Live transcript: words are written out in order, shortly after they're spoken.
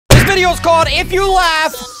video is called If You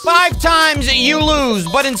Laugh 5 Times, You Lose.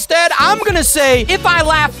 But instead, I'm gonna say, if I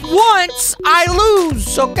laugh once, I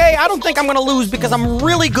lose, okay? I don't think I'm gonna lose because I'm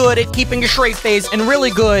really good at keeping a straight face and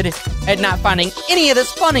really good at not finding any of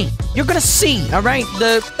this funny. You're gonna see, all right?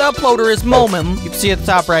 The uploader is Momum. You can see at the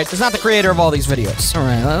top right. It's not the creator of all these videos. All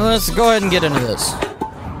right, let's go ahead and get into this.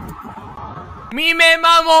 Mi me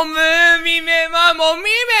mamo mu, mi me mamo,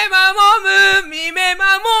 mi me mamo mu, mi me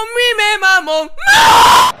mamo, mi me mamo.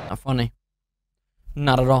 Not funny.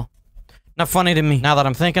 Not at all. Not funny to me. Now that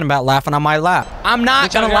I'm thinking about laughing on my lap, I'm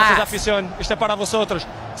not gonna laugh.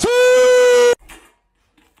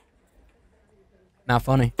 Not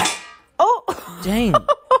funny. Oh, dang.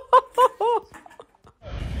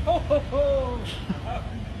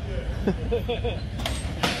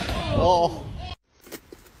 Oh.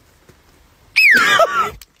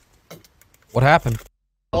 What happened?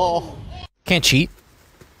 Oh. Can't cheat.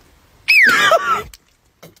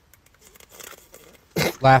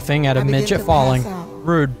 Laughing at a midget falling.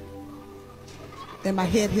 Rude. Then my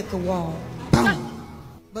head hit the wall. Ow!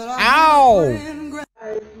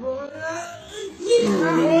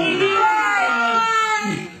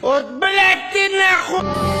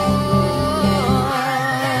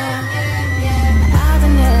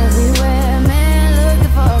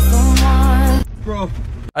 Bro.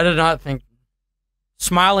 I did not think...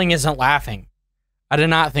 Smiling isn't laughing. I did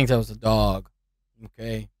not think that was a dog.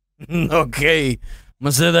 Okay. Okay. I'm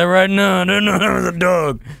gonna say that right now. I didn't know that was a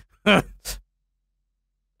dog. I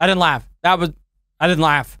didn't laugh. I didn't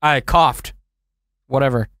laugh. I coughed.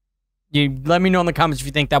 Whatever. You let me know in the comments if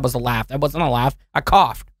you think that was a laugh. That wasn't a laugh. I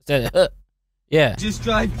coughed. I said, yeah. Just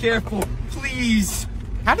drive careful, please.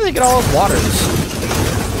 How do they get all those waters?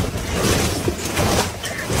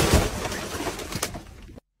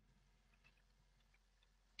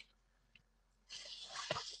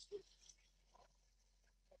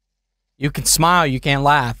 You can smile, you can't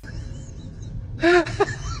laugh. The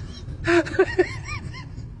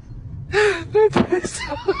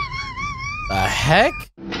heck?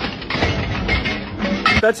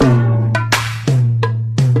 That's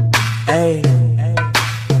hey.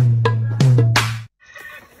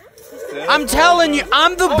 I'm telling you,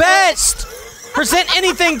 I'm the best! Present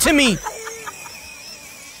anything to me!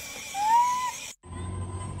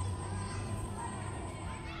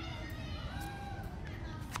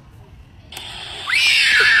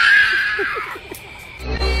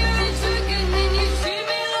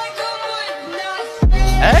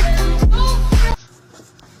 Heck?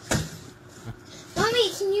 Mommy,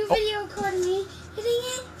 can you video record me hitting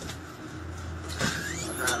it?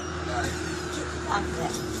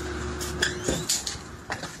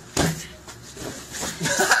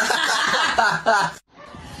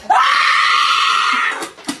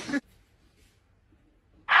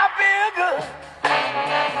 I feel good.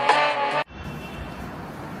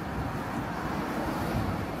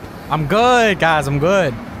 I'm good, guys, I'm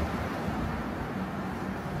good.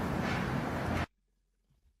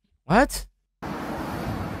 What?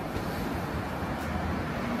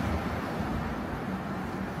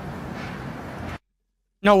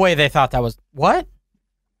 No way they thought that was... What?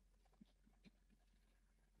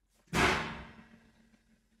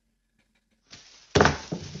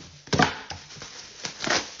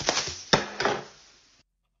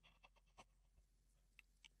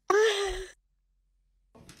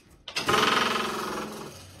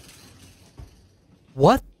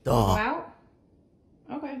 What the... Out?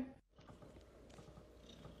 Okay.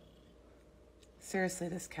 Seriously,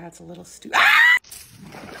 this cat's a little stupid.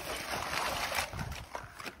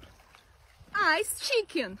 Nice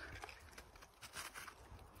chicken.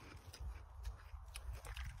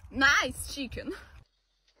 Nice chicken.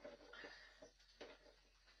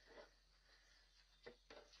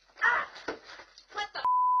 What the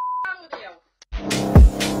wrong with you?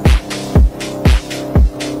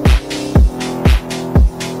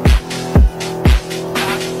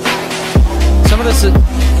 Some of this is...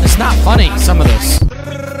 It's not funny, some of this.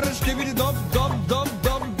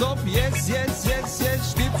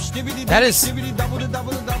 That is...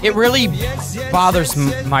 It really bothers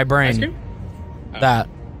my brain. That.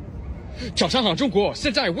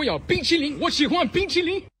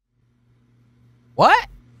 What?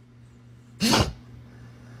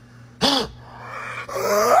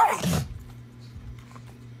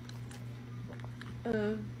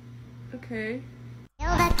 Okay.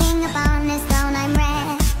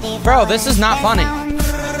 Bro, this is not funny.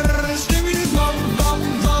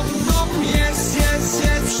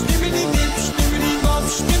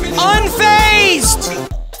 Unfazed!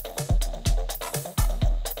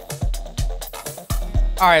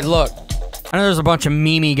 Alright, look. I know there's a bunch of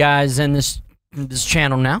meme guys in this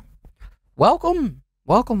channel now. welcome,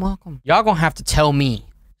 welcome, welcome. Y'all gonna have to tell me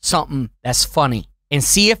something that's funny and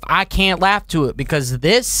see if I can't laugh to it, because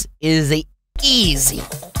this is easy.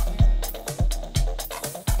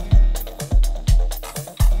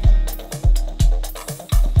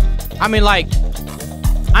 I mean, like,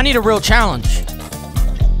 I need a real challenge.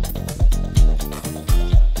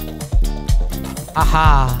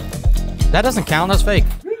 Aha. That doesn't count, that's fake.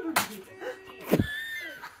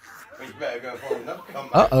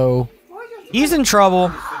 Uh-oh. He's in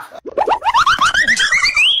trouble.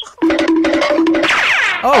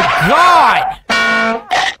 Oh, God!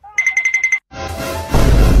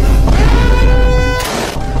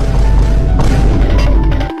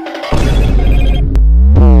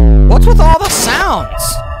 What's with all the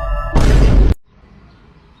sounds?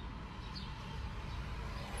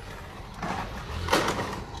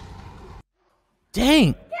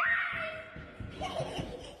 Dang.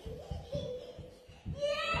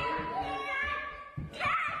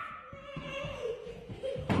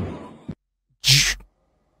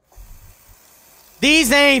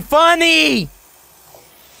 These ain't funny.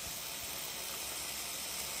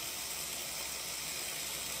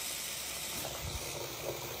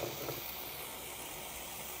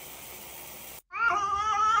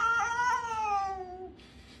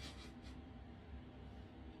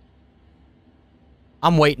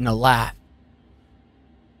 I'm waiting to laugh.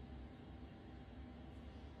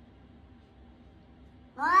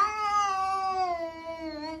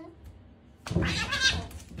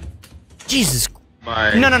 Jesus.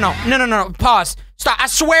 No. Pause. Stop. I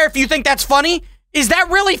swear if you think that's funny, is that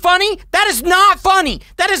really funny? That is not funny.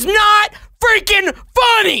 That is not freaking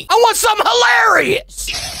funny. I want something hilarious.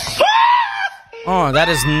 Oh, that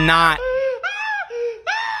is not.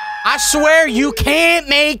 I swear you can't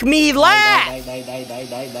make me laugh.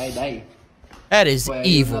 That is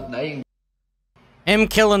evil. M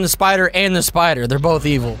killing the spider and the spider. They're both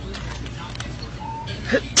evil.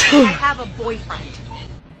 I have a boyfriend.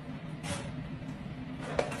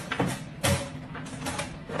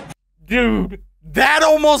 Dude, that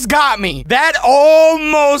almost got me. That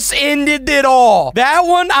almost ended it all. That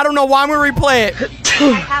one, I don't know why I'm gonna replay it.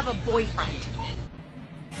 I have a boyfriend.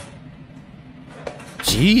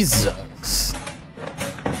 Jesus.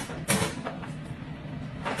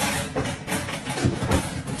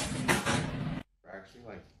 They're actually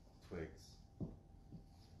like twigs.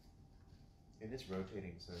 And it's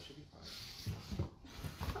rotating, so it should be fine.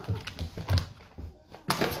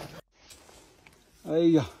 哎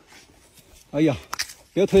呀，哎呀，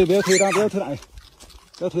别推，别推它，不要推它，哎，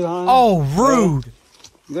不要推它。Oh, rude.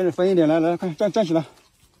 你跟人分一点，来来，快站起来。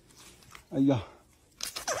哎呀，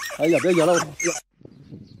哎呀，别咬了我。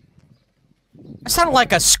 It sounded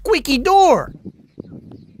like a squeaky door.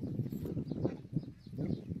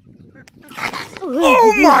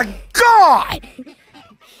 Oh my God!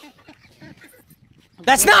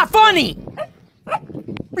 That's not funny!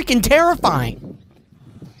 Freaking terrifying.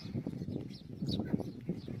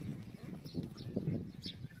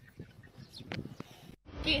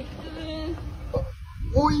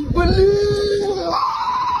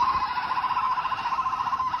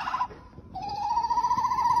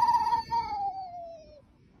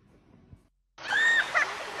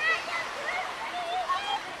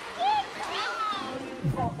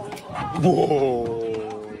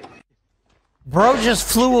 Whoa. Bro just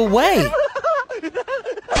flew away.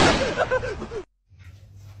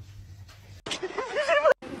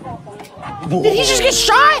 Did he just get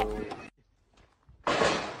shot?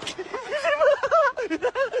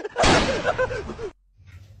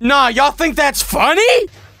 Nah, y'all think that's funny?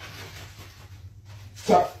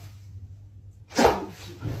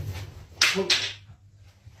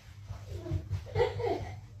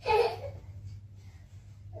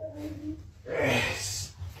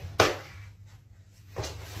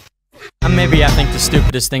 Maybe I think the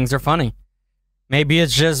stupidest things are funny. Maybe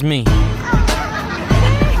it's just me.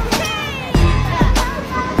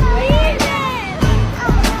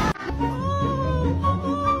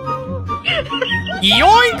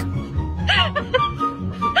 Yoink!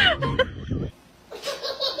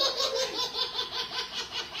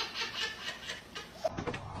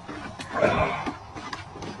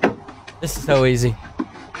 This is so easy.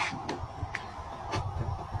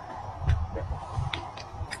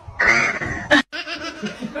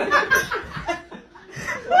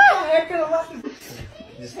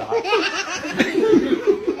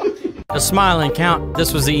 The smiling count.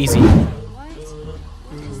 This was easy.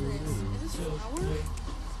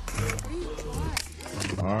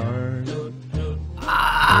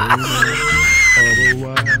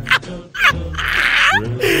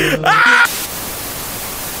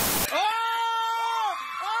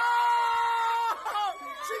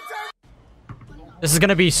 This is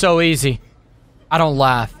gonna be so easy. I don't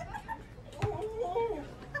laugh.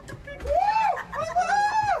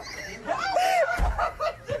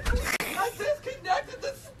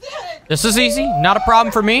 This is easy, not a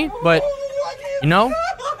problem for me, but, you know,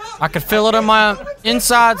 I could feel it in my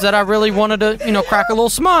insides that I really wanted to, you know, crack a little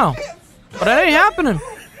smile. But it ain't happening.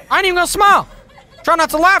 I ain't even gonna smile. Try not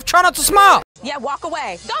to laugh, try not to smile. Yeah, walk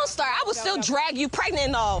away. Don't start. I will still drag you pregnant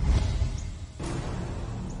and all.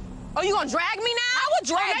 Oh, you gonna drag me now? I will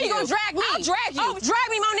drag you. You gonna drag me? I'll drag you. Oh, drag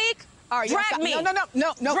me, Monique. All right, drag me.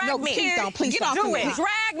 No, drag me. Please don't. Please stop. Do it.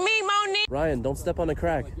 Drag me, Monique. Ryan, don't step on the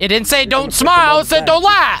crack. It didn't say don't smile, it said don't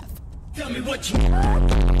laugh. Tell me what you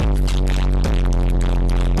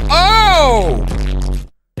Oh!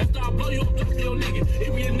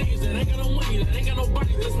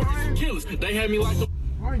 They had me like the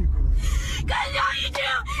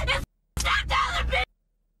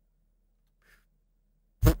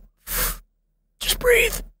Just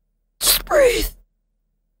breathe. Just breathe.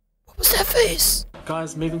 What was that face?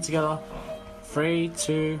 Guys, moving together. 3,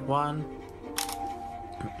 2, 1.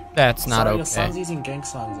 That's not Sorry, okay. your son's using gang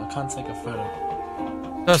signs. I can't take a photo.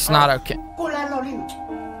 That's not okay.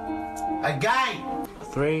 a guy.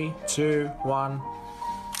 3, 2, 1.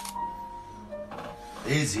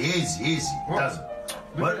 Easy. Doesn't.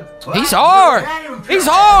 What? He's hard. He's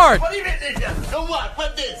hard. What do you mean? So what?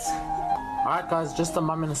 What this? Alright, guys, just a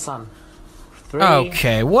mum and a son. 3,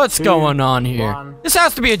 Okay, what's 2, going on here? 1. This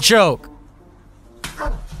has to be a joke.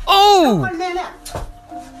 Oh!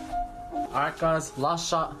 Alright, guys, last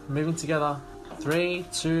shot. Moving together. 3,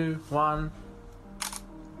 2, 1.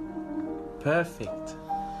 Perfect.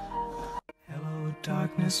 Hello,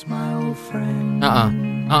 darkness, my old friend.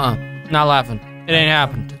 Not laughing. It ain't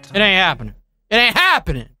happening. It ain't happening. It ain't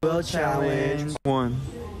happening. Well, challenge. 1.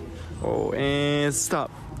 Oh, and stop.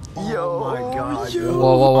 Yo. Oh my God.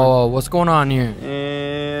 Whoa. What's going on here?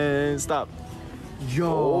 And stop.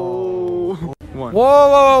 Yo. 1.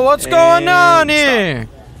 Whoa. What's going on here?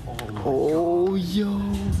 Oh, yo.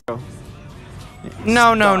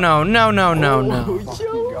 No. Yo.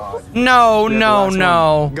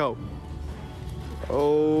 No. Go.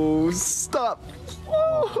 Oh, stop.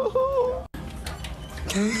 Oh.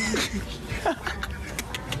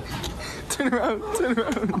 Turn around.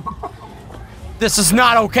 This is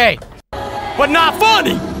not okay. But not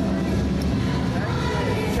funny.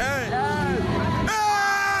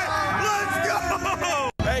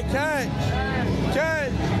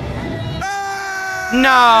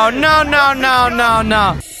 No.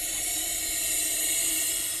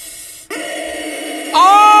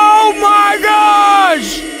 Oh my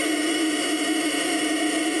gosh!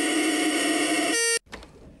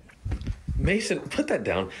 Mason, put that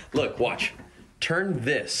down. Look, watch. Turn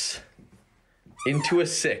this into a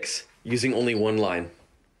 6 using only one line.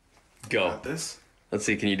 Go. Got this? Let's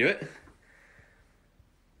see, can you do it?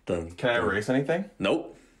 Done. Can I erase anything?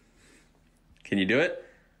 Nope. Can you do it?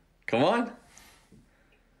 Come on.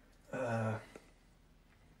 I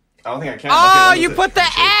don't think I can. Oh, Okay, you put the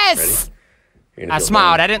S! I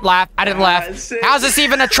smiled. I didn't laugh. That's it. How's this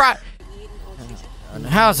even a try?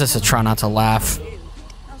 How is this a try not to laugh?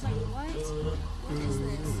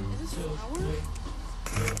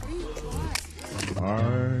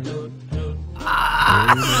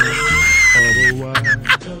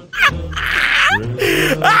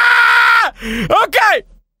 Okay!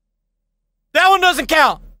 That one doesn't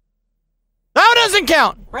count. That one doesn't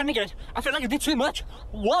count. Renegade, I feel like you did too much.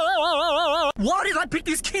 Whoa! Why did I pick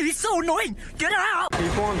this kid? He's so annoying. Get out!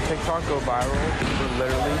 People on TikTok go viral for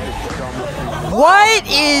literally just dumb. What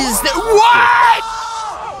is that? What?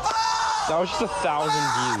 That was just 1,000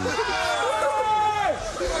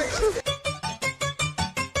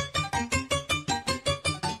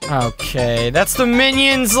 views. Okay, that's the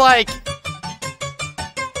minions, like...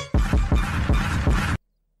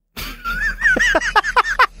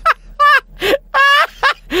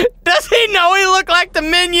 Does he know he looked like the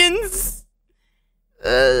minions?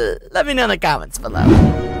 Let me know in the comments below.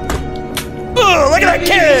 Oh, look at that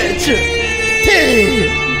catch!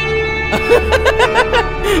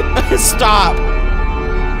 Stop!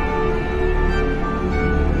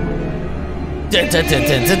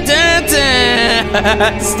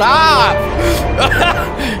 Stop!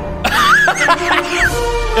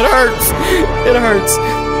 It hurts. It hurts.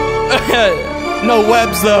 No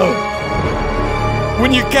webs though.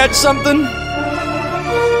 When you catch something.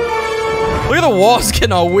 Look at the walls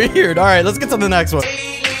getting all weird. All right, let's get to the next one.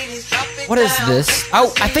 What is this?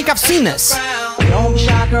 Oh, I think I've seen this.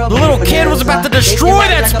 The little kid was about to destroy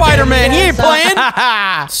that Spider-Man. He ain't playing.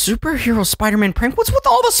 Superhero Spider-Man prank? What's with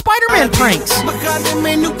all the Spider-Man pranks?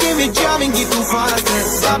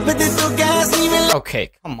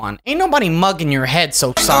 Okay, come on. Ain't nobody mugging your head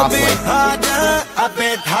so softly.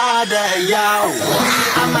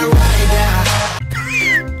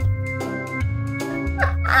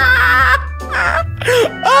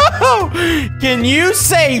 Oh, can you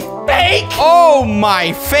say fake? Oh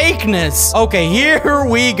my fakeness. Okay, here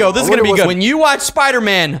we go. This is gonna be good. When you watch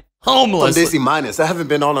Spider-Man Homeless. On Disney Minus. I haven't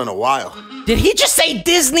been on in a while. Did he just say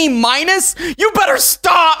Disney Minus? You better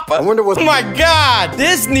stop. I wonder what. Oh my God,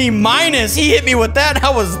 Disney Minus. He hit me with that and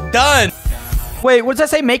I was done. Wait, what does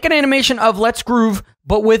that say? Make an animation of Let's Groove,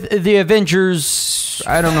 but with the Avengers.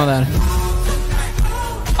 I don't know that.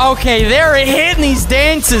 Okay, they're hitting these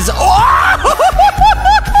dances. Oh!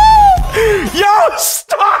 Yo,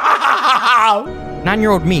 stop!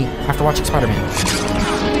 9-year-old me after watching Spider-Man.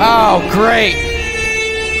 Oh, great.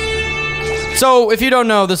 So, if you don't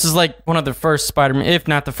know, this is like one of the first Spider-Man, if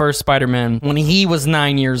not the first Spider-Man, when he was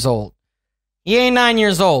 9 years old. He ain't 9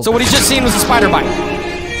 years old. So what he's just seen was a spider bite.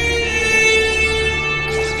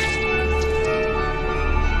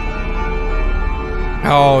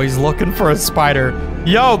 Oh, he's looking for a spider.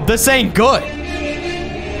 Yo, this ain't good.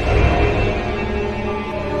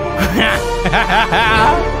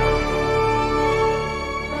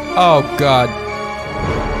 Oh, God.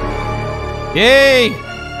 Yay!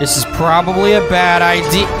 This is probably a bad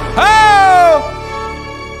idea. Oh!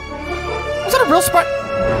 Was that a real spider?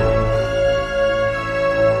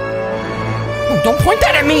 Oh, don't point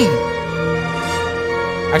that at me!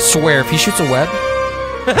 I swear, if he shoots a web...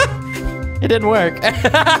 It didn't work.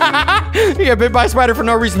 He got bit by a spider for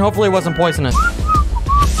no reason. Hopefully it wasn't poisonous.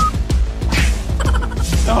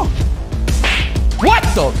 No. What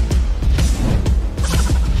the?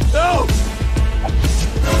 No.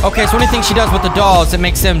 Okay, so anything she does with the dolls, it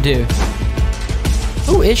makes them do.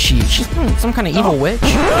 Who is she? She's some kind of evil witch.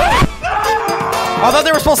 I thought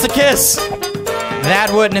they were supposed to kiss.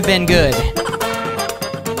 That wouldn't have been good.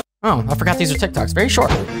 Oh, I forgot these are TikToks. Very short.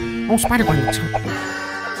 Oh, Spider-Gwen.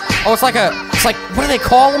 Oh, it's like, what do they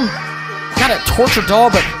call them? Not a torture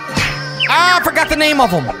doll, but... Ah, I forgot the name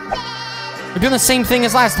of them. They're doing the same thing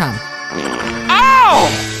as last time. Ow!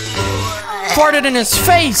 Farted in his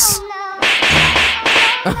face.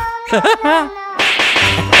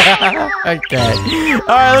 Okay.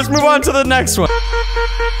 Alright, let's move on to the next one.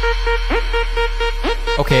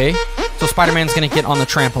 Okay, so Spider-Man's gonna get on the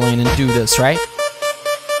trampoline and do this, right?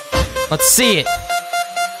 Let's see it.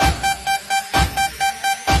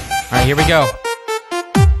 Alright, here we go.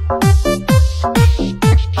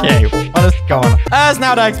 Okay, what is going on? That's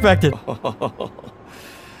not what I expected.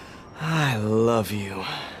 I love you.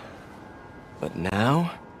 But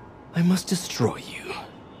now, I must destroy you.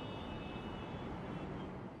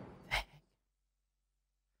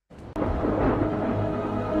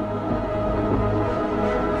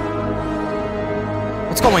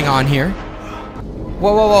 What's going on here?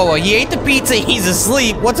 Whoa, whoa, whoa, whoa. He ate the pizza, he's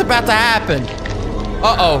asleep. What's about to happen?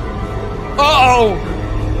 Uh-oh. Uh-oh!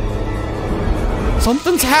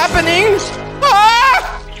 Something's happening!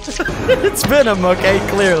 Ah! It's Venom, okay,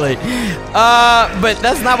 clearly. But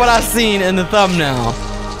that's not what I've seen in the thumbnail.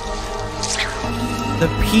 The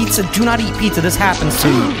pizza, do not eat pizza, this happens to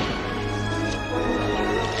you.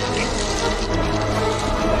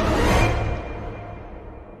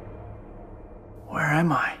 Where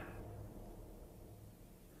am I?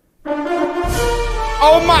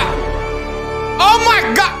 Oh my! Oh my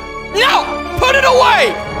God! No! Put it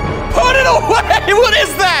away! Put it away! What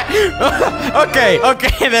is that?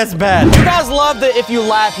 Okay, that's bad. You guys love the if you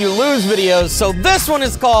laugh, you lose videos, so this one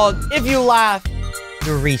is called If You Laugh,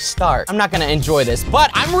 You Restart. I'm not gonna enjoy this, but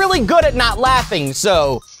I'm really good at not laughing,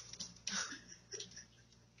 so...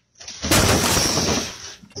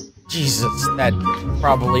 Jesus, that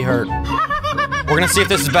probably hurt. We're gonna see if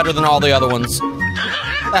this is better than all the other ones.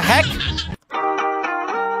 The heck?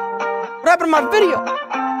 What happened to my video?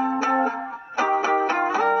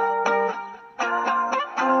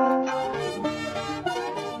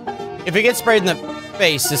 If it gets sprayed in the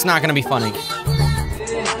face, it's not gonna be funny.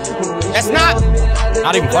 That's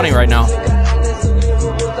not even funny right now.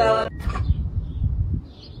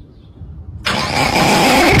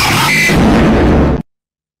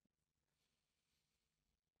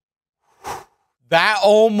 That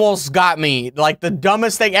almost got me. Like the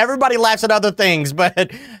dumbest thing. Everybody laughs at other things,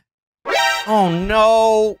 but... Oh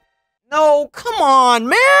no. No, come on,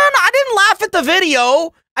 man. I didn't laugh at the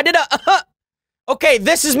video. I did a... Okay,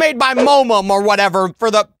 this is made by Momum or whatever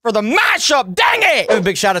for the mashup. Dang it! A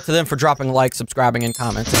big shout out to them for dropping a like, subscribing, and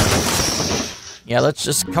commenting. Yeah, let's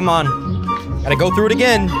just, come on. Gotta go through it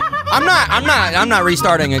again. I'm not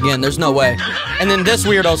restarting again. There's no way. And then this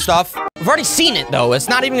weirdo stuff. We've already seen it, though. It's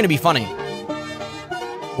not even gonna be funny.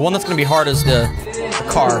 The one that's gonna be hard is the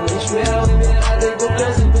car.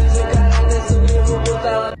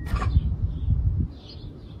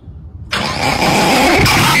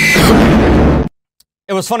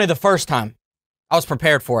 It was funny the first time. I was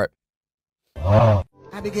prepared for it. I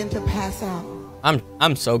began to pass out.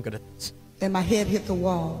 I'm so good at this. And my head hit the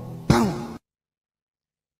wall. Boom.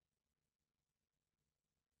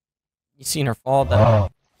 You seen her fall down.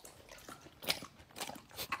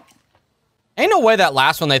 Ain't no way that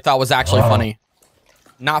last one they thought was actually funny.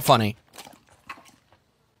 Not funny.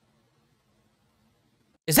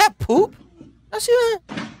 Is that poop? I see that.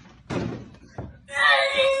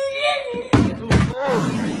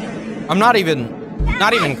 I'm not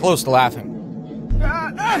even close to laughing.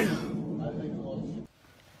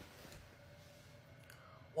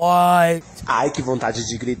 What? Ai, que vontade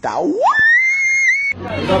de gritar.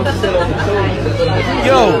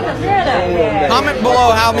 Yo, comment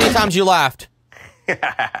below how many times you laughed.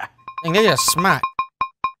 Dang, they just smack.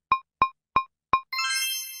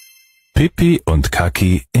 Pipi und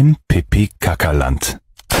Kaki im Pipi-Kackerland.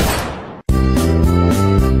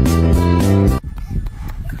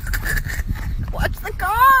 Watch the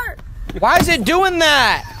car! Why is it doing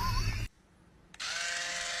that?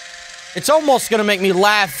 It's almost gonna make me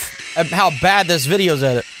laugh at how bad this video's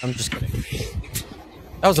at it. I'm just kidding.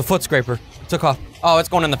 That was a foot scraper. It took off. Oh, it's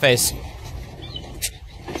going in the face.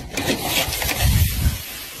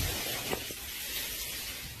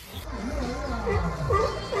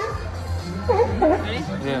 Ready?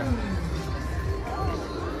 Yeah.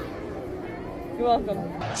 You're welcome.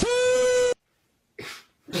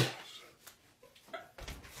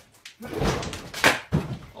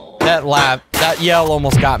 That laugh, that yell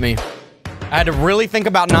almost got me. I had to really think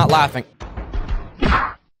about not laughing.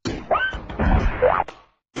 I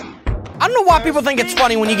don't know why people think it's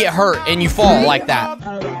funny when you get hurt and you fall like that.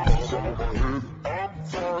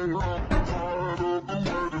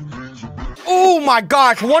 Oh my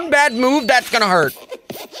gosh, one bad move, that's gonna hurt.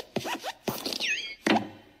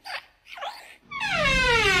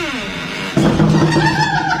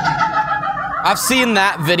 I've seen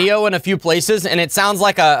that video in a few places, and it sounds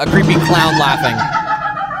like a creepy clown laughing.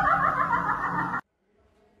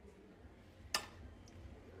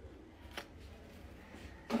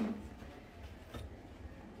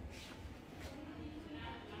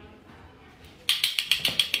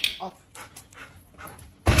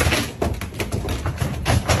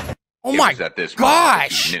 Oh my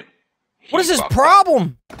gosh! What is his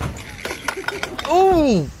problem?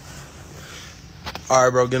 Ooh! All right,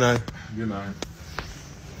 bro. Good night. Good night.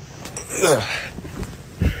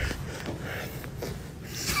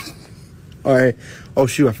 All right. Oh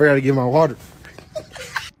shoot! I forgot to get my water.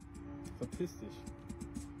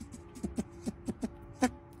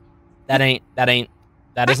 That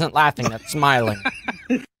isn't laughing. That's smiling.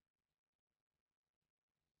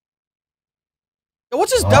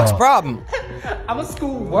 What's this duck's problem? I'm a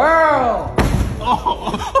school world.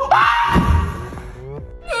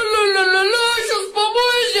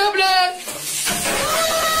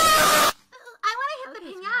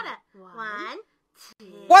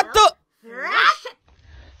 What the?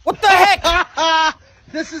 What the heck?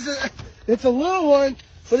 It's a little one,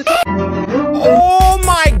 but it's. Oh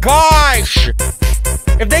my gosh!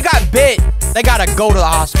 If they got bit, they gotta go to the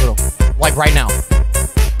hospital. Like right now.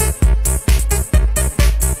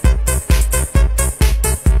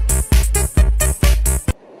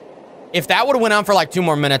 If that would have went on for like 2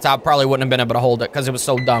 more minutes, I probably wouldn't have been able to hold it because it was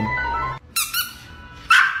so dumb.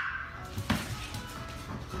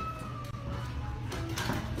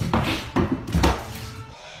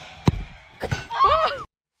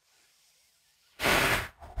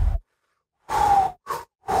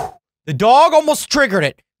 The dog almost triggered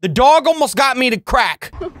it. The dog almost got me to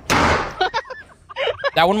crack.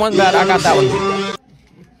 That one wasn't bad. I got that one.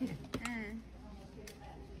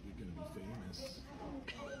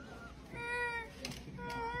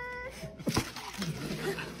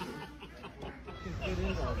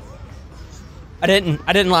 I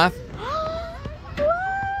didn't laugh.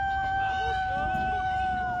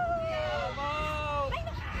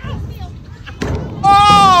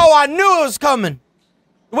 Oh, I knew it was coming.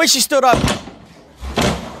 The way she stood up.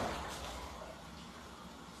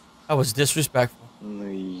 That was disrespectful.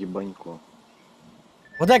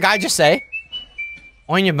 What'd that guy just say?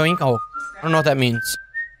 On your banko. I don't know what that means.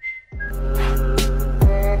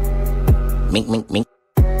 Mink, mink, mink.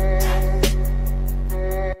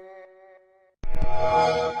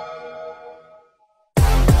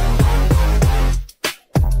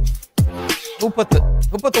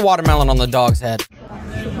 the watermelon on the dog's head.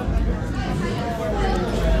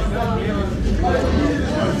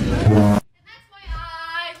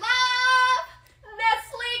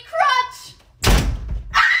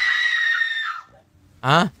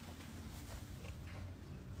 Huh?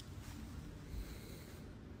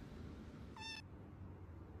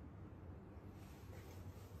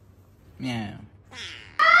 Yeah.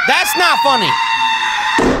 That's not funny.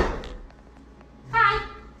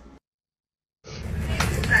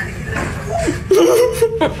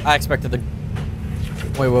 I expected the.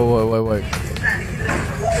 Wait.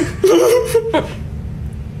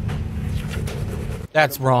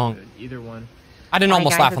 That's wrong. Either one. I didn't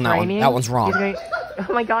almost laugh on that one. That one's wrong.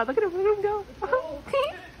 Oh my god, look at him go. Oh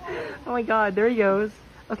my god, there he goes.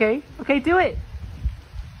 Okay, do it.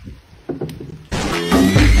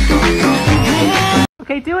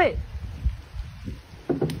 Okay, do it.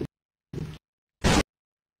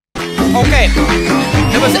 Okay.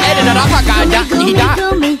 It was edited. I thought he died.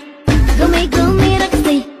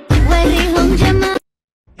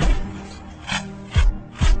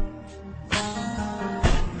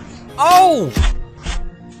 Oh!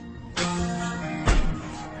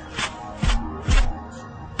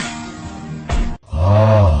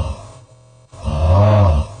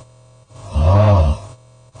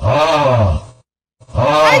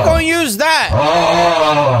 I ain't gonna use that.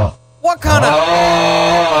 What kind of?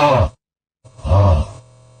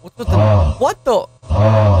 What's with the? What the?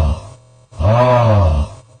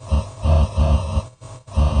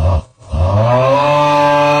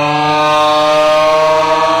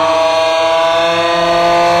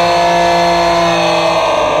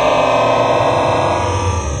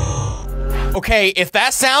 Okay, if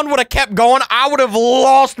that sound would have kept going, I would have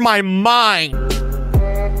lost my mind.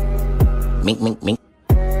 Mink, mink, mink.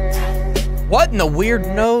 What in the weird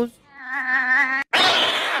nose?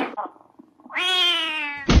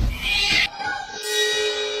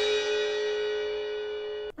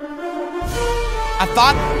 I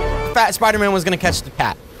thought Fat Spider-Man was gonna catch the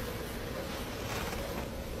cat.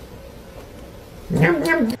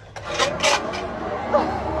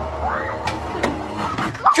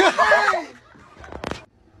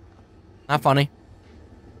 Not funny.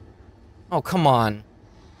 Oh, come on.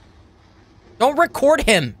 Don't record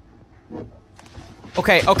him.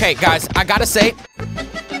 Okay, guys, I gotta say,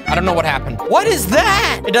 I don't know what happened. What is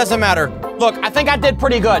that? It doesn't matter. Look, I think I did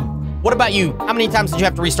pretty good. What about you? How many times did you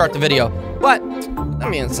have to restart the video? But, that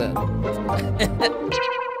being said.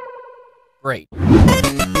 Great.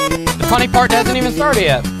 The funny part hasn't even started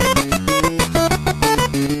yet.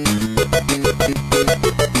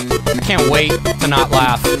 I can't wait to not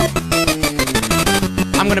laugh.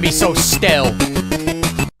 I'm gonna be so stale.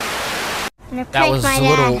 That was a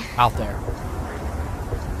little out there.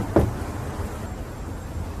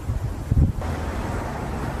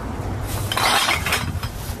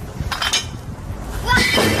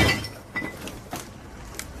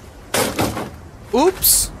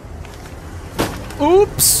 Oops.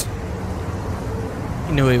 Oops.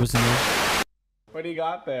 He knew he was in there. What do you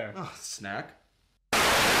got there? Oh, snack.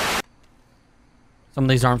 Some of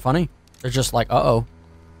these aren't funny. They're just like, uh-oh.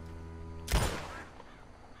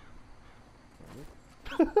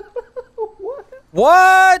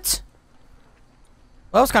 What?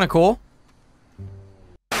 Well, that was kind of cool.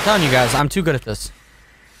 I'm telling you guys, I'm too good at this.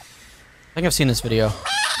 I think I've seen this video.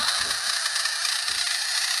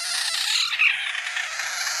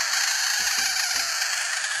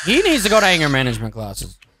 He needs to go to anger management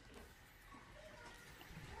classes.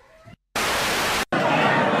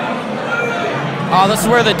 Oh, this is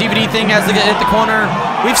where the DVD thing has to hit the corner.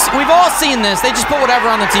 We've all seen this. They just put whatever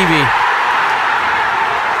on the TV.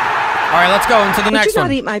 All right, let's go into the next one.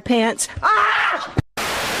 Would you not eat my pants? Ah!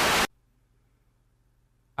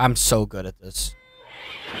 I'm so good at this.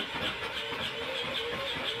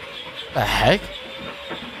 The heck?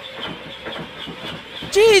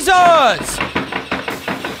 Jesus!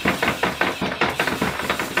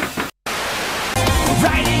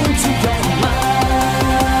 Right into your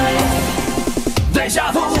mind.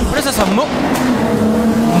 Deja vu. What is this, a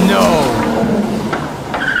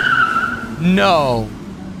No.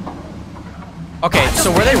 Okay,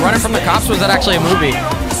 so were they running from the cops, or was that actually a movie?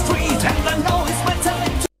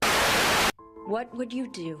 What would you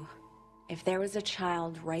do if there was a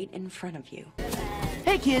child right in front of you?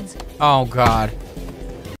 Hey, kids. Oh, God.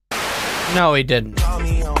 No, he didn't.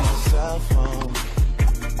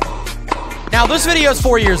 Now, this video is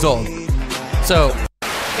 4 years old, so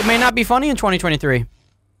it may not be funny in 2023.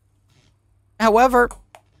 However,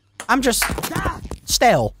 I'm just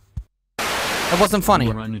stale. It wasn't funny.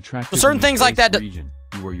 You are unattractive So certain in things like that. region.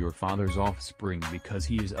 You are your father's offspring because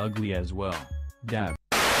he is ugly as well. Dab.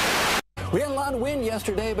 We had a lot of wind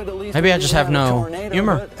yesterday, but at least maybe I just have no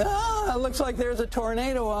humor. But, looks like there's a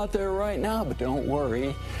tornado out there right now, but don't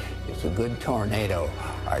worry. It's a good tornado.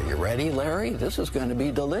 Are you ready, Larry? This is going to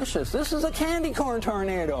be delicious. This is a candy corn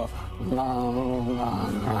tornado. Yum,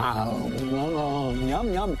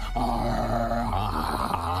 yum.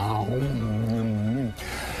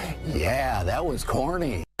 Yeah, that was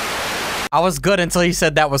corny. I was good until he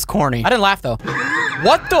said that was corny. I didn't laugh though.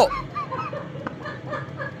 What the?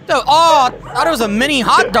 Oh, I thought it was a mini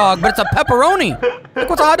hot dog, but it's a pepperoni. Look,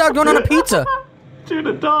 what's a hot dog doing on a pizza? To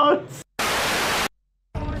the dogs.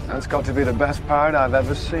 That's got to be the best parrot I've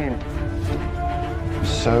ever seen.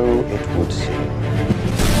 So it would seem.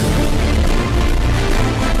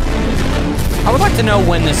 I would like to know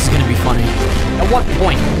when this is going to be funny. At what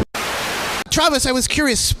point? Travis, I was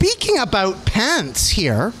curious, speaking about pants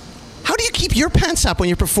here, how do you keep your pants up when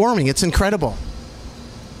you're performing? It's incredible.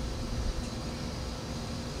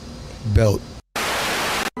 Belt.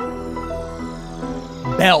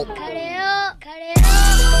 Belt.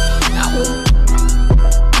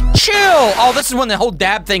 Chill! Oh, this is when the whole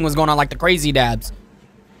dab thing was going on, like the crazy dabs.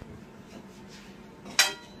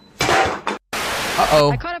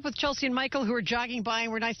 Uh-oh. I caught up with Chelsea and Michael, who were jogging by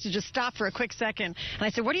and were nice to just stop for a quick second. And I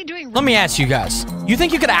said, what are you doing? Let me ask you guys. You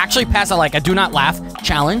think you could actually pass a do not laugh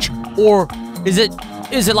challenge? Or is it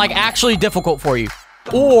like actually difficult for you?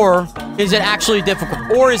 Or is it actually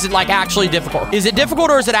difficult? Or is it like actually difficult? Is it difficult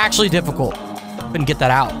or is it actually difficult? Couldn't get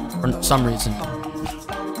that out for some reason.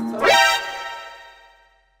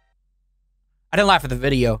 I didn't laugh at the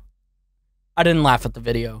video. I didn't laugh at the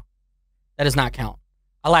video. That does not count.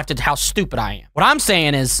 I laughed at how stupid I am. What I'm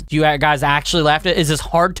saying is, do you guys actually laugh at it? Is this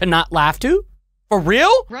hard to not laugh to? For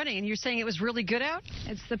real? Running, and you're saying it was really good out?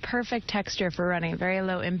 It's the perfect texture for running. Very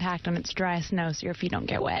low impact on its dry snow, so your feet don't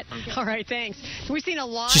get wet. All right, thanks. So we've seen a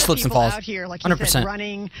lot She of slips and people falls. out here, like you 100%. said,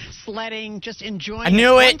 running, sledding, just enjoying I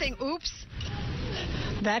knew it. One thing, oops.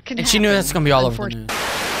 That can And she knew that's going to be all over the news.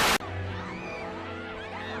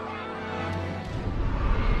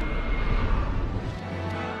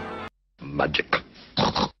 Magic.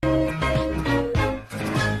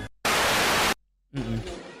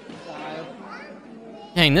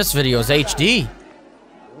 Dang, this video is HD.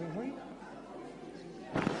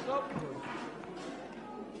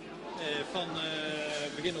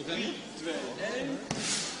 Van begin november.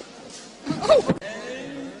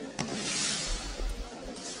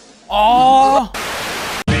 Oh!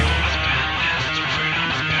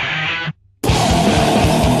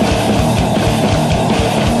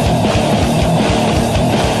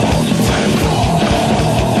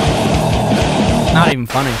 Not even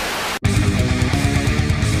funny.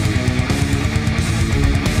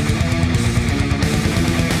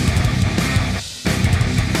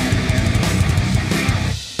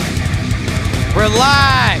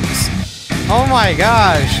 Relax. Oh my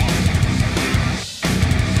gosh.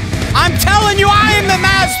 I'm telling you, I am the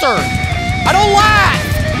master. I don't laugh.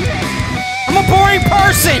 I'm a boring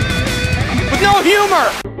person with no humor.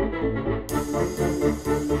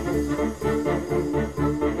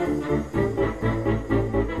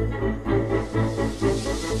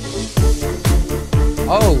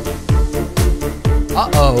 Oh.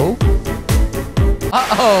 Uh-oh.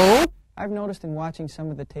 Uh-oh. I've noticed in watching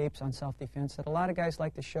some of the tapes on self-defense that a lot of guys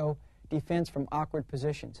like to show defense from awkward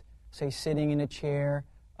positions, say sitting in a chair,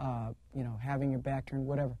 you know, having your back turned,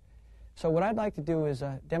 whatever. So what I'd like to do is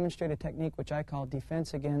demonstrate a technique which I call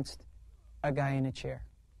defense against a guy in a chair.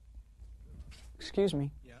 Excuse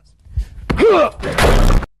me. Yes.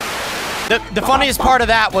 The funniest part of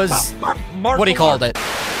that was what he called it.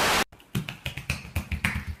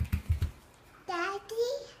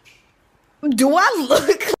 Do I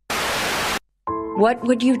look? What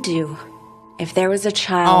would you do if there was a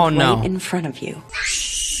child no. right in front of you?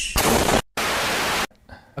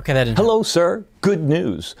 Okay, that didn't. Hello, sir. Good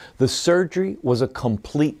news. The surgery was a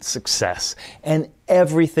complete success, and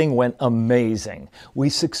everything went amazing. We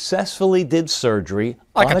successfully did surgery.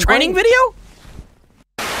 Like a training video?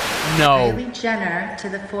 No. Kylie Jenner to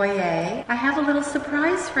the foyer. I have a little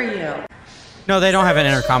surprise for you. No, they don't have an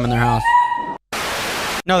intercom in their house.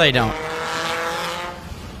 No, they don't.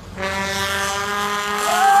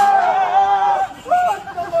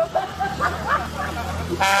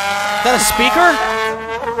 Is that a speaker?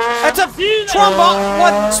 That's a trombone.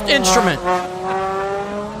 What instrument?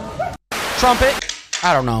 Trumpet?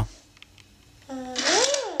 I don't know.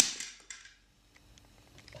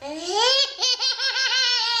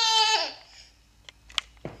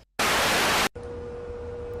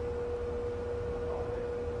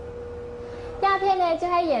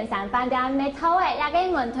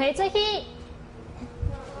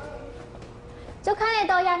 就看得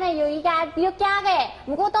到也係有依家要加嘅，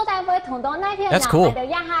不過都大會同到那條 That's cool. 就一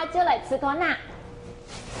下就嚟吃過啦。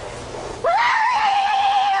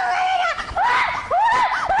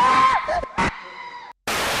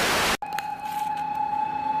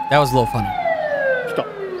That was a little funny. Stop.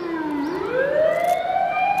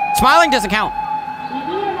 Smiling doesn't count.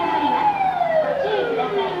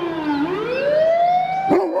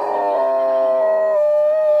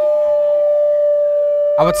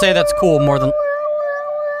 I would say that's cool more than...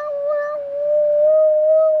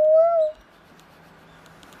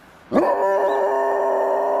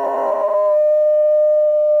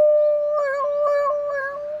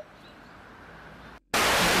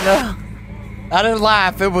 No. I didn't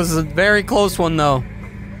laugh. It was a very close one, though.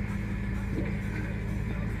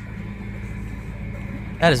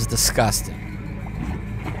 That is disgusting.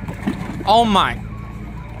 Oh my.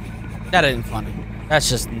 That ain't funny. That's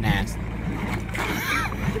just nasty.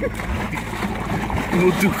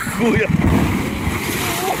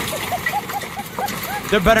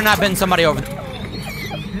 There better not been somebody over there.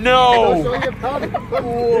 No!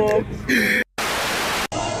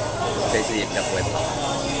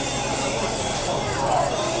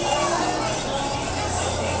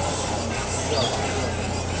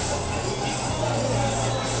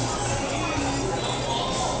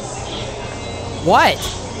 What?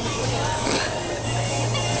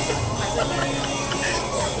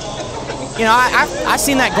 You know, I've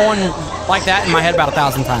seen that going like that in my head about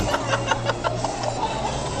 1,000 times.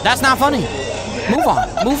 That's not funny. Move on.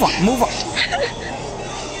 Move on. Move on.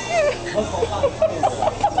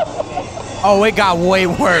 Oh, it got way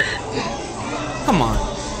worse. Come on.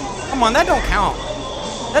 Come on, that don't count.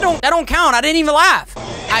 That don't count. I didn't even laugh.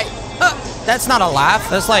 That's not a laugh.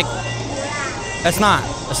 That's like, that's not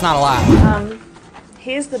a laugh.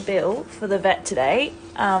 Here's the bill for the vet today.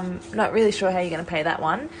 Not really sure how you're going to pay that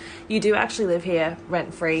one. You do actually live here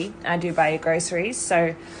rent-free. I do buy your groceries.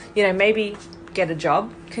 So, you know, maybe get a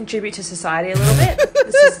job, contribute to society a little bit.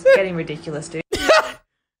 This is getting ridiculous, dude.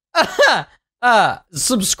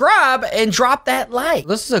 Subscribe and drop that like.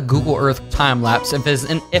 This is a Google Earth time lapse if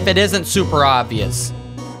it isn't super obvious.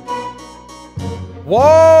 Whoa,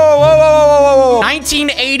 whoa, whoa, whoa, whoa.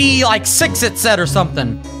 1980, like 6 it said or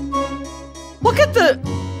something. Look at the,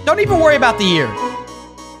 don't even worry about the year.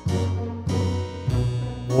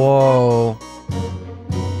 Whoa.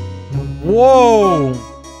 Whoa.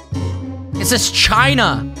 It says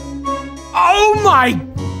China. Oh my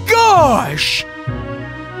gosh.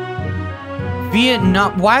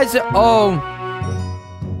 Vietnam, why is it,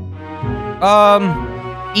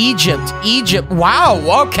 Egypt, wow,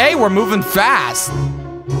 okay, we're moving fast.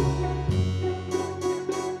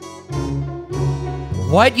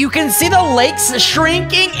 What? You can see the lakes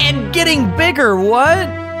shrinking and getting bigger. What?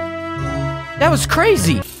 That was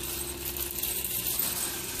crazy.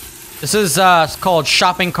 This is called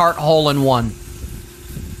Shopping Cart Hole-in-One.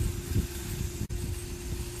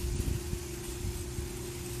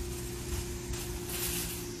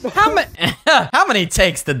 How many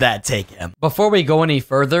takes did that take him? Before we go any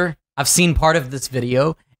further, I've seen part of this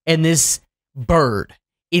video, and this bird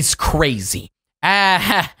is crazy.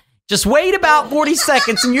 Just wait about 40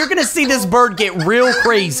 seconds and you're gonna see this bird get real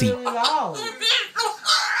crazy. Really loud.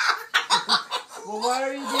 Well, why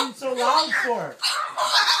are you being so loud for?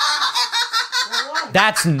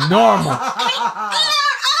 That's normal.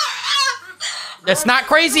 That's not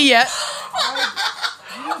crazy yet.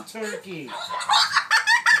 You turkey.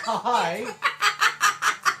 Hi.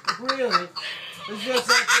 Really? It's just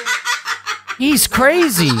like He's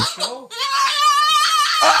crazy.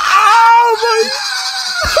 Oh my!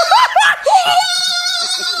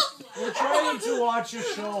 We're trying to watch a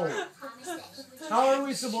show. How are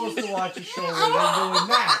we supposed to watch a show when they're doing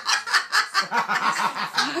that?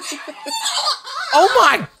 Oh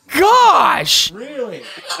my gosh! Really?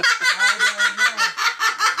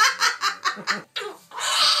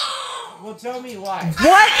 Well, tell me why.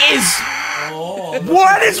 What is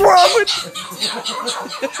wrong with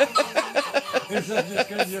Is that just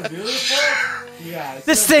because you're beautiful? Yeah.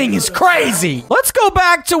 this thing? Is crazy. Let's go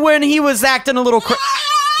back to when he was acting a little crazy.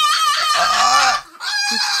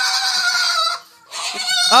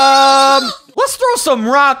 Let's throw some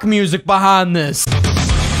rock music behind this.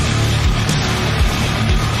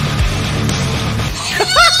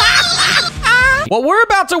 What we're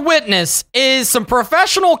about to witness is some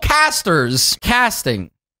professional casters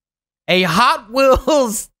casting a Hot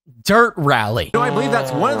Wheels dirt rally. You know, I believe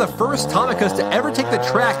that's one of the first Tomicas to ever take the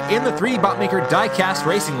track in the 3D Bot Maker Diecast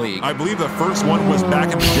Racing League. I believe the first one was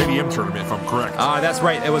back in the JDM tournament, if I'm correct. That's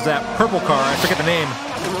right. It was that purple car. I forget the name.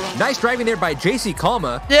 Nice driving there by JC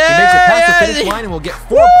Kalma. Yeah, he makes it past the finish line and will get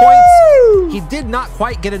 4 points. He did not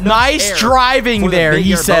quite get enough Nice air driving there,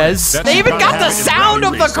 he says. They even got the sound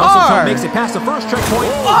of the car. Makes it past the first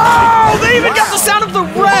checkpoint. Oh, they even got the sound of the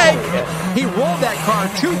wreck. He rolled that car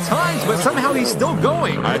 2 times, but somehow he's still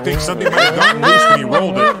going. I think something might have gotten loose when he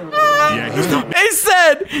rolled it. Yeah, he's not. They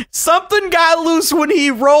said something got loose when he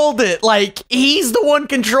rolled it. Like, he's the one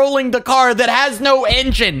controlling the car that has no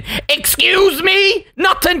engine. Excuse me?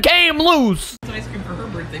 Nothing came loose. Ice cream for her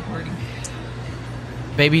birthday party.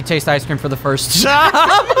 Baby, taste ice cream for the first time.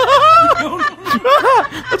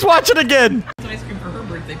 Let's watch it again. Ice cream for her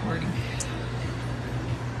birthday party.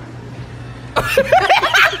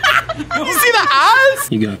 You see the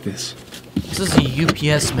eyes? You got this. This is a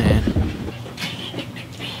UPS man.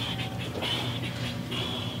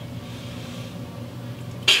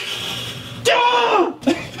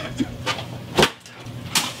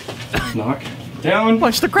 Knock down.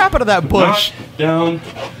 Punch the crap out of that bush. Knock down.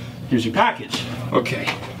 Here's your package. Okay.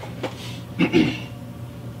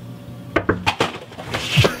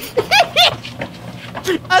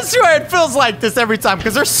 I swear it feels like this every time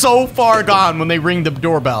because they're so far gone when they ring the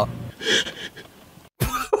doorbell.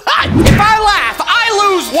 If I laugh, I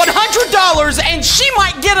lose $100 and she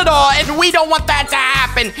might get it all, and we don't want that to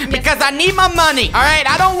happen because I need my money. All right,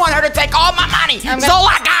 I don't want her to take all my money. It's all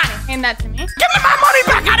I got. Hand that to me. Give me my money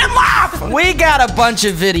back. I didn't laugh. We got a bunch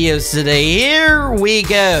of videos today. Here we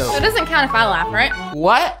go. So it doesn't count if I laugh, right?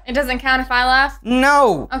 What? It doesn't count if I laugh?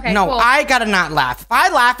 No. Okay, no, cool. I gotta not laugh. If I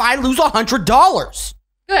laugh, I lose $100.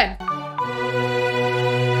 Good.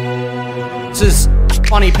 This is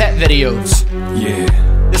funny pet videos. Yeah.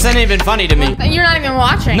 This ain't even funny to me. You're not even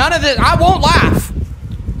watching. None of this. I won't laugh.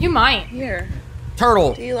 You might. Here.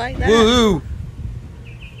 Turtle. Do you like that? Woohoo.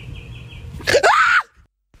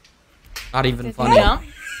 Not even funny.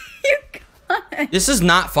 This is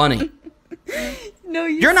not funny. No,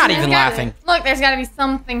 you're not even laughing. Look, there's gotta be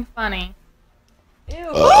something funny. Ew.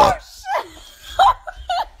 Oh,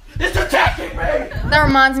 it's attacking me. That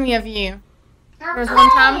reminds me of you. There was one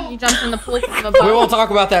time you jumped in the pool of a boat. We won't talk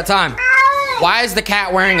about that time. Why is the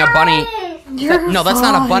cat wearing a bunny? No, that's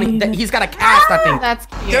not a bunny. He's got a cast, I think. That's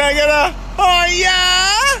cute. Can I get a? Oh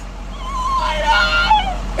yeah!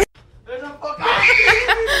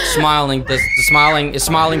 Smiling. The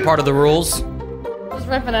smiling part of the rules. Just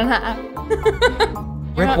rip it in half.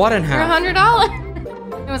 Rip what in half? You're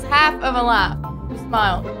 $100. It was half of a laugh. You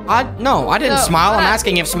smiled. No, I didn't smile. I'm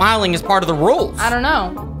asking if smiling is part of the rules. I don't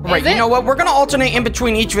know. Right, you know what? We're gonna alternate in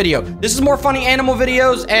between each video. This is more funny animal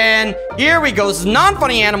videos, and here we go. This is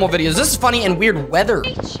non-funny animal videos. This is funny and weird weather.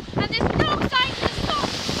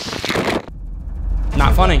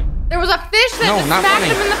 Not funny. There was a fish that just not smacked funny.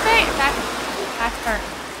 him in the face. That's her.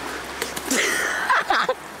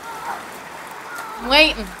 I'm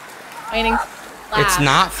waiting. Waiting. It's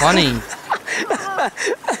not funny.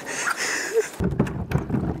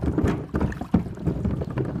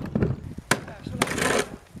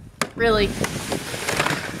 Really.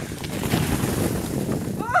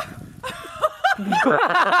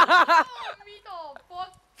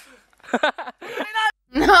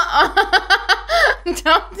 No.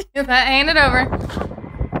 Don't do that. Hand it over.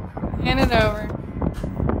 Hand it over.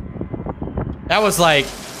 That was like,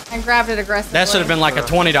 I grabbed it aggressively. that should have been like a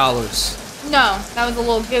 $20. No, that was a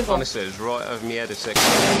little giggle. Honestly, it's right over me head a second.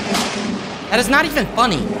 That is not even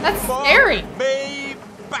funny. That's scary. Me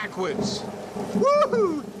backwards.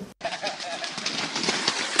 Woohoo!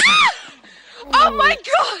 Oh my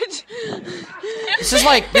god! This is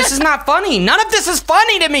like, this is not funny. None of this is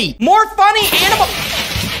funny to me. More funny animal.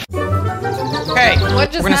 Okay,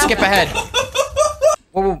 What just we're gonna skip happened? ahead.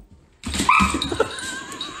 Whoa.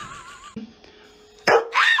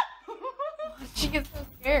 She gets so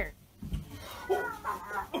scared.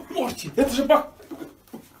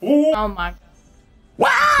 Oh my god.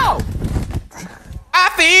 Wow! I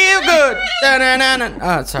feel good. Da-na-na-na.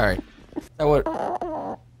 Oh, sorry. That would.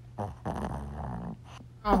 Oh.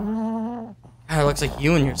 God, it looks like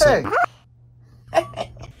you and your son.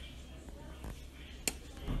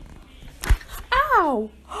 Ow!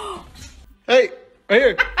 Hey, right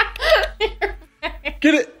here.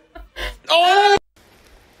 Get it. Oh!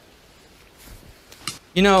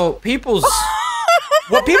 You know, what people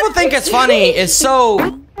think is funny is so.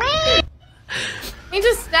 He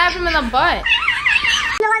just stabbed him in the butt.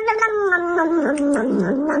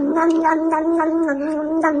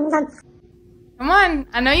 Come on,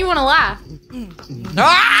 I know you want to laugh.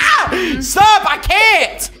 Ah! Stop! I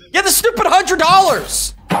can't. Get the stupid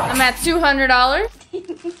 $100. I'm at $200.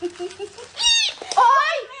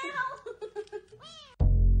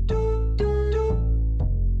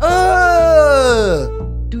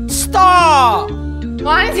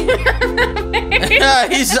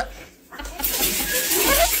 He's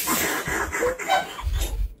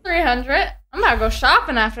 300. I'm about to go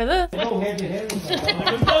shopping after this.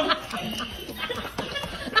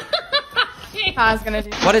 I was gonna do.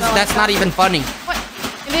 What is? That's not even funny. What?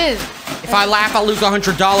 It is. If I laugh, I'll lose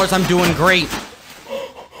 $100. I'm doing great.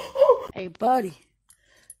 Hey, buddy.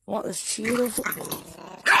 Want this Cheetos? Oh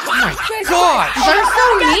my god! They're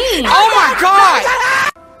so mean. Oh my god!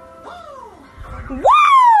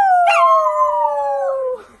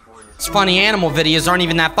 It's funny. Animal videos aren't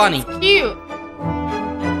even that funny. Cute.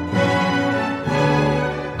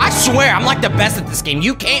 I swear, I'm like the best at this game.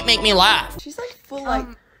 You can't make me laugh. She's like full like.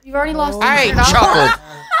 You've already lost. I chuckled.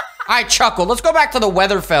 I chuckled. Let's go back to the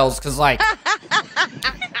Weatherfells, cause like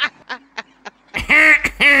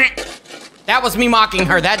that was me mocking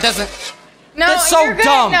her. That doesn't. No, that's so you're good.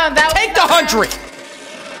 dumb. No, that Take the 100.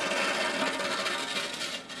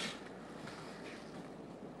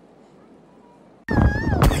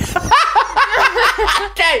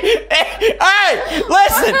 Okay, hey,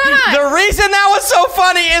 listen. The reason that was so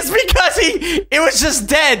funny is because it was just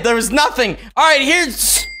dead. There was nothing. All right,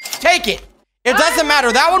 here's, take it. It doesn't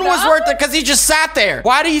matter. That one was worth it because he just sat there.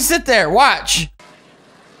 Why did he sit there? Watch.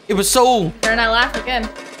 It was so. Better not laugh again.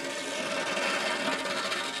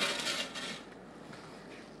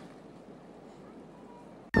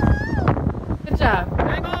 Good job.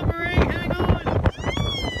 Hang on, Marie, hang on.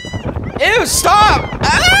 Ew, stop.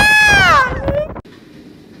 Ah!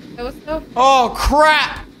 It was so. Oh,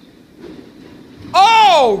 crap.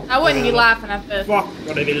 Oh! I wouldn't be laughing at this. Fuck,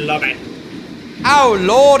 gonna be loving. Oh,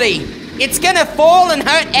 lordy. It's gonna fall and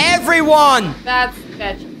hurt everyone. That's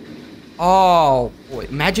sketchy. Oh, boy.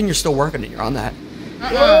 Imagine you're still working and you're on that.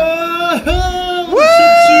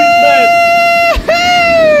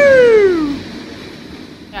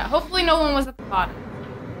 Yeah, hopefully no one was at the bottom.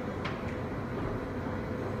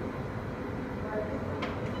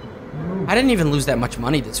 I didn't even lose that much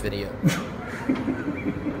money this video.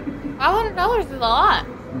 $500 is a lot.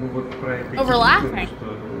 Over laughing.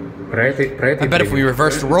 I bet if we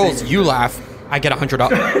reverse the roles, you laugh, I get $100.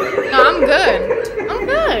 No, I'm good. I'm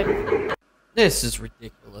good. This is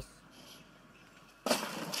ridiculous.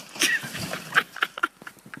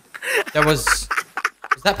 That was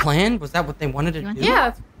that planned? Was that what they wanted to do?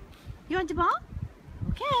 Yeah. You want the ball?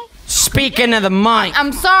 Okay. Speaking of the mic.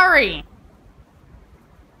 I'm sorry.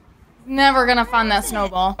 Never gonna find that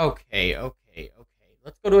snowball. Okay.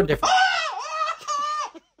 Let's go to a different.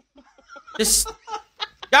 This.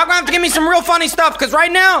 Y'all gonna have to give me some real funny stuff, because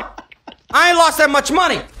right now, I ain't lost that much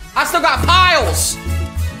money. I still got piles.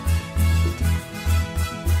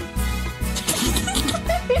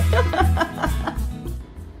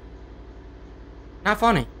 Not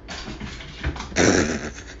funny.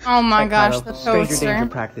 Oh my gosh, Ricardo, the stranger toaster. danger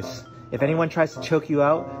practice. If anyone tries to choke you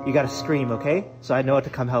out, you gotta scream, okay? So I know what to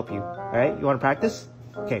come help you. Alright? You wanna practice?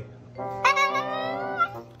 Okay.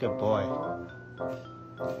 Good boy.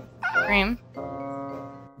 Scream.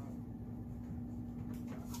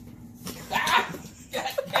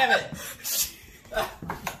 Damn it.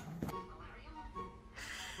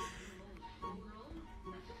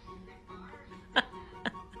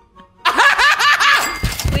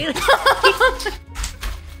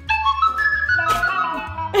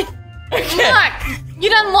 Look, you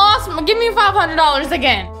done lost. Give me $500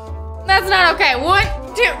 again. That's not okay. What?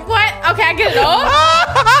 What? Okay, I get it all.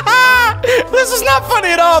 This is not funny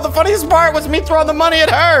at all. The funniest part was me throwing the money at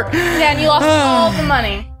her. Yeah, and you lost all the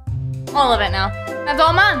money. All of it now. That's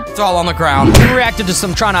all mine. It's all on the ground. We reacted to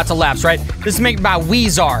some Try Not to Laughs, right? This is made by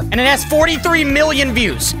Weezar, and it has 43 million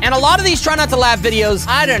views. And a lot of these Try Not to Laugh videos,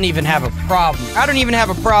 I don't even have a problem. I don't even have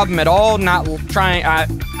a problem at all not trying.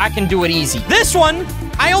 I can do it easy. This one,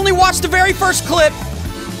 I only watched the very first clip,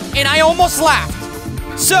 and I almost laughed.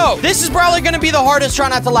 So, this is probably gonna be the hardest Try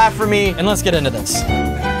Not to Laugh for me, and let's get into this.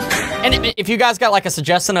 And if you guys got like a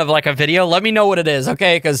suggestion of like a video, let me know what it is,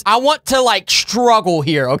 okay? Because I want to like struggle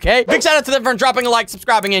here, okay? Big shout out to them for dropping a like,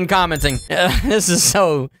 subscribing, and commenting. This is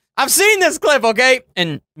so... I've seen this clip, okay?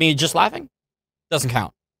 And me just laughing doesn't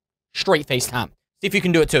count. Straight face time. See if you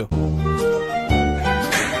can do it too.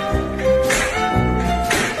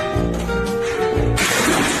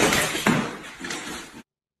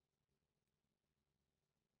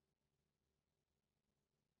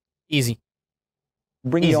 Easy.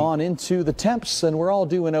 Bring you on into the temps, and we're all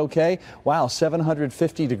doing okay. Wow,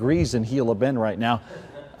 750 degrees in Gila Bend right now.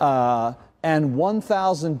 And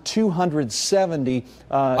 1,270 in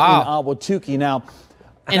Ahwatukee. Now,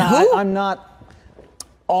 and who? I'm not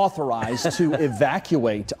authorized to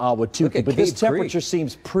evacuate Ahwatukee, but this temperature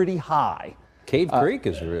seems pretty high. Cave Creek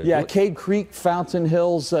is really Yeah, Cave Creek, Fountain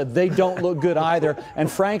Hills, they don't look good either. And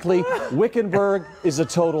frankly, Wickenburg is a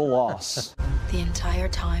total loss. The entire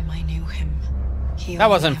time I knew him, he That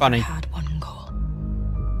wasn't funny. had one goal.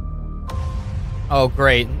 Oh,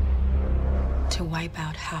 great. To wipe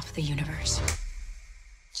out half the universe.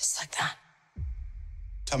 Just like that.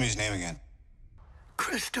 Tell me his name again.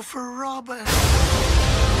 Christopher Robin.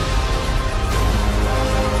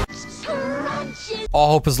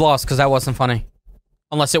 All hope is lost because that wasn't funny.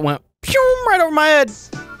 Unless it went pew right over my head.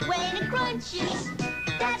 When it crunches,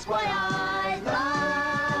 that's why I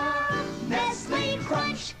love Nestle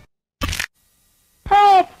Crunch.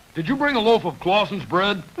 Help! Did you bring a loaf of Clausen's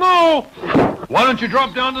bread? No! Why don't you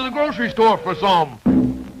drop down to the grocery store for some?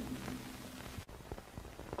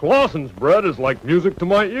 Clausen's bread is like music to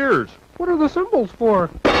my ears. What are the symbols for?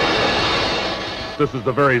 This is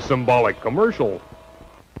the very symbolic commercial.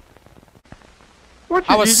 What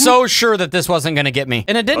you I was eating? so sure that this wasn't going to get me.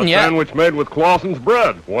 And it didn't A yet. sandwich made with Clausen's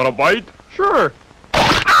bread. Want a bite? Sure.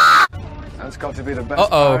 That's got to be the best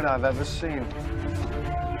Uh-oh. bird I've ever seen.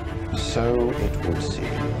 So it would seem.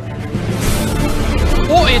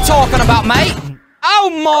 What are you talking about, mate?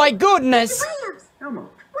 Oh my goodness. Elmo,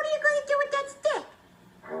 what are you going to do with that stick?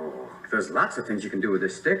 Oh, there's lots of things you can do with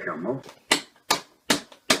this stick, Elmo.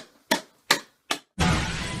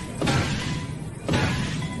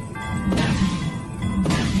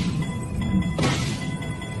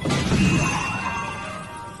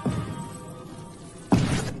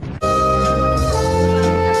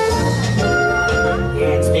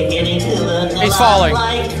 He's falling.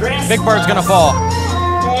 Big Bird's gonna fall.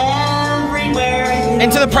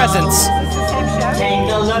 Into the presents. Take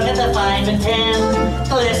a look at the 5 and 10,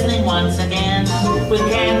 glistening once again, with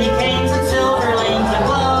candy canes and silver lanes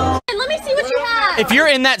aglow. And let me see what you have. If you're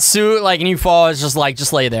in that suit, like, and you fall, it's just like,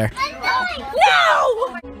 just lay there.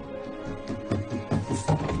 No!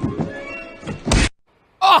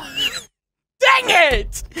 Oh, dang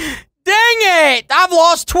it! Dang it! I've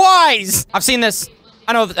lost twice. I've seen this.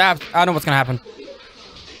 I know what's gonna happen.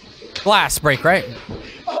 Glass break, right?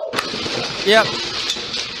 Yep.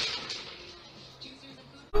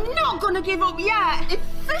 I'm not gonna give up yet. If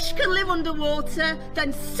fish can live underwater,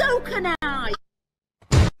 then so can I.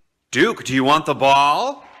 Duke, do you want the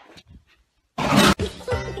ball?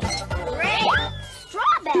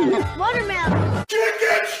 Strawberry. Watermelon.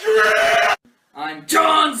 Chicken strip! I'm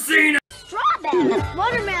John Cena. Strawberry.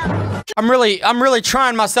 Watermelon. I'm really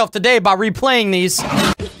trying myself today by replaying these.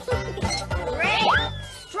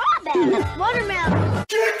 Strawberry. Watermelon.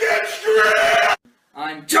 Chicken strip!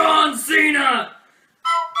 I'm John Cena.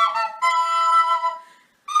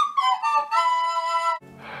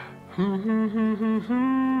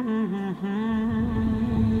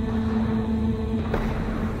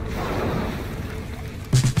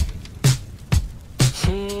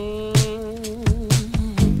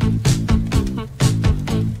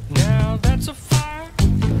 Now that's a fire.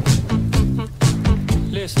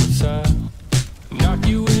 Listen, son. Knock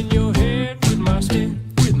you in your head with my stick,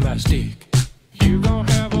 with my stick. You gon'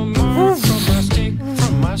 have a mark from my stick,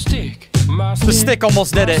 from my stick. My The stick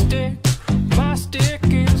almost did it. My stick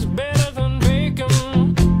is better than bacon.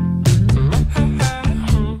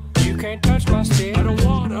 You can't touch my stick. I don't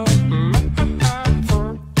wanna.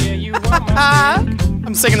 Yeah, you want my stick.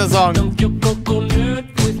 I'm singing the song. Your coconut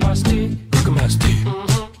with my stick. Look at my stick.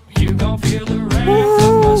 You gon' feel the wrath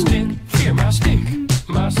of my stick. Feel my stick.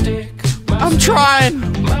 My stick. I'm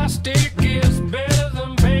trying. My stick is better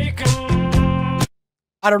than bacon.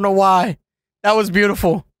 I don't know why. That was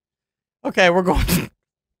beautiful. Okay, we're going.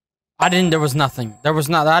 There was nothing. There was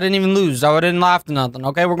nothing. I didn't even lose. I didn't laugh to nothing.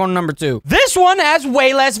 Okay, we're going to number 2. This one has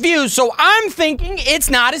way less views, so I'm thinking it's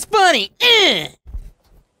not as funny.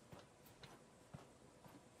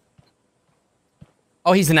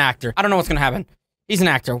 Oh, he's an actor. I don't know what's going to happen. He's an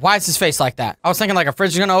actor. Why is his face like that? I was thinking like a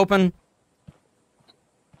fridge is going to open.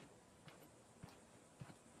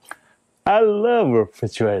 I love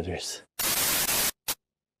refrigerators.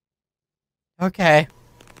 Okay.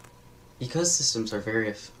 Ecosystems are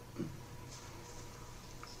very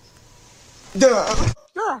You're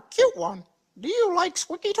a cute one. Do you like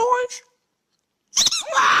squeaky toys?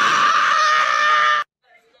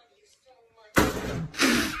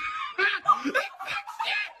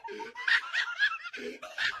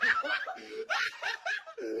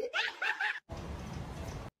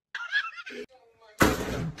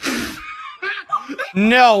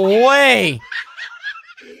 No way.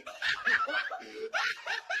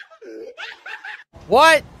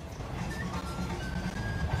 What?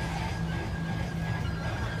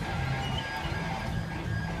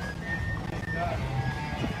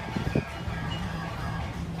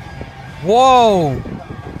 Whoa.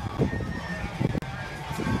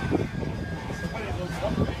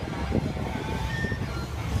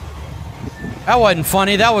 That wasn't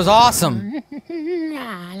funny. That was awesome.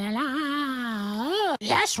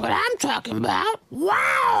 That's what I'm talking about.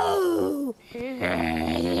 Wow!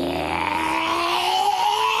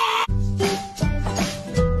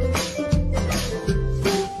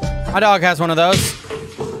 My dog has one of those.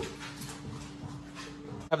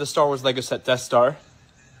 Have the Star Wars Lego set Death Star,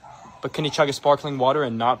 but can he chug a sparkling water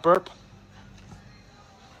and not burp?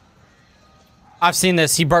 I've seen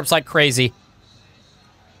this. He burps like crazy.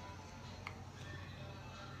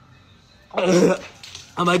 Oh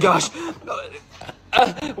my gosh.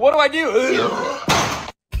 What do I do?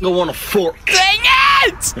 Go on a fork. Dang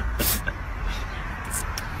it!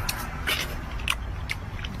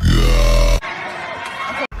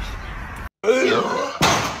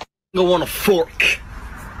 Go on a fork.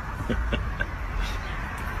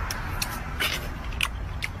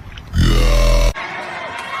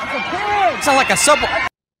 Sound like a subway.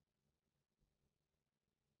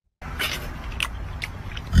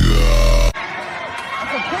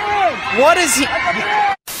 What is he?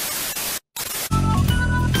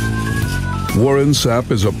 Warren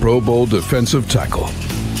Sapp is a Pro Bowl defensive tackle.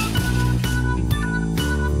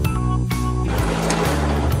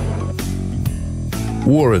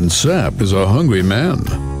 Warren Sapp is a hungry man.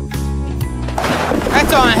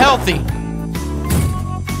 That's unhealthy.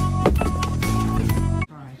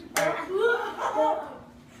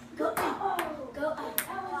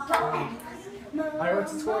 Alright,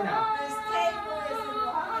 what's the score now?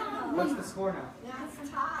 What's the score now?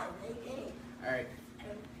 Alright.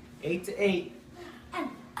 8-8.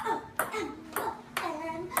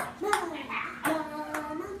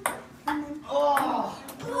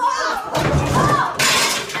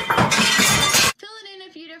 Fill it in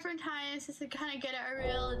a few different times just to kind of get a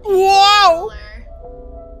real Whoa! color.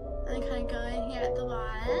 And then kind of go in here at the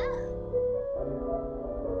bottom.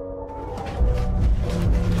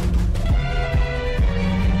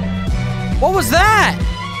 What was that?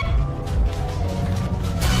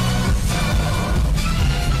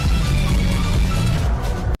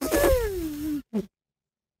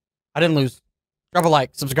 I didn't lose. Drop a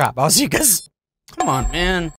like, subscribe. I'll see you guys. Come on, man.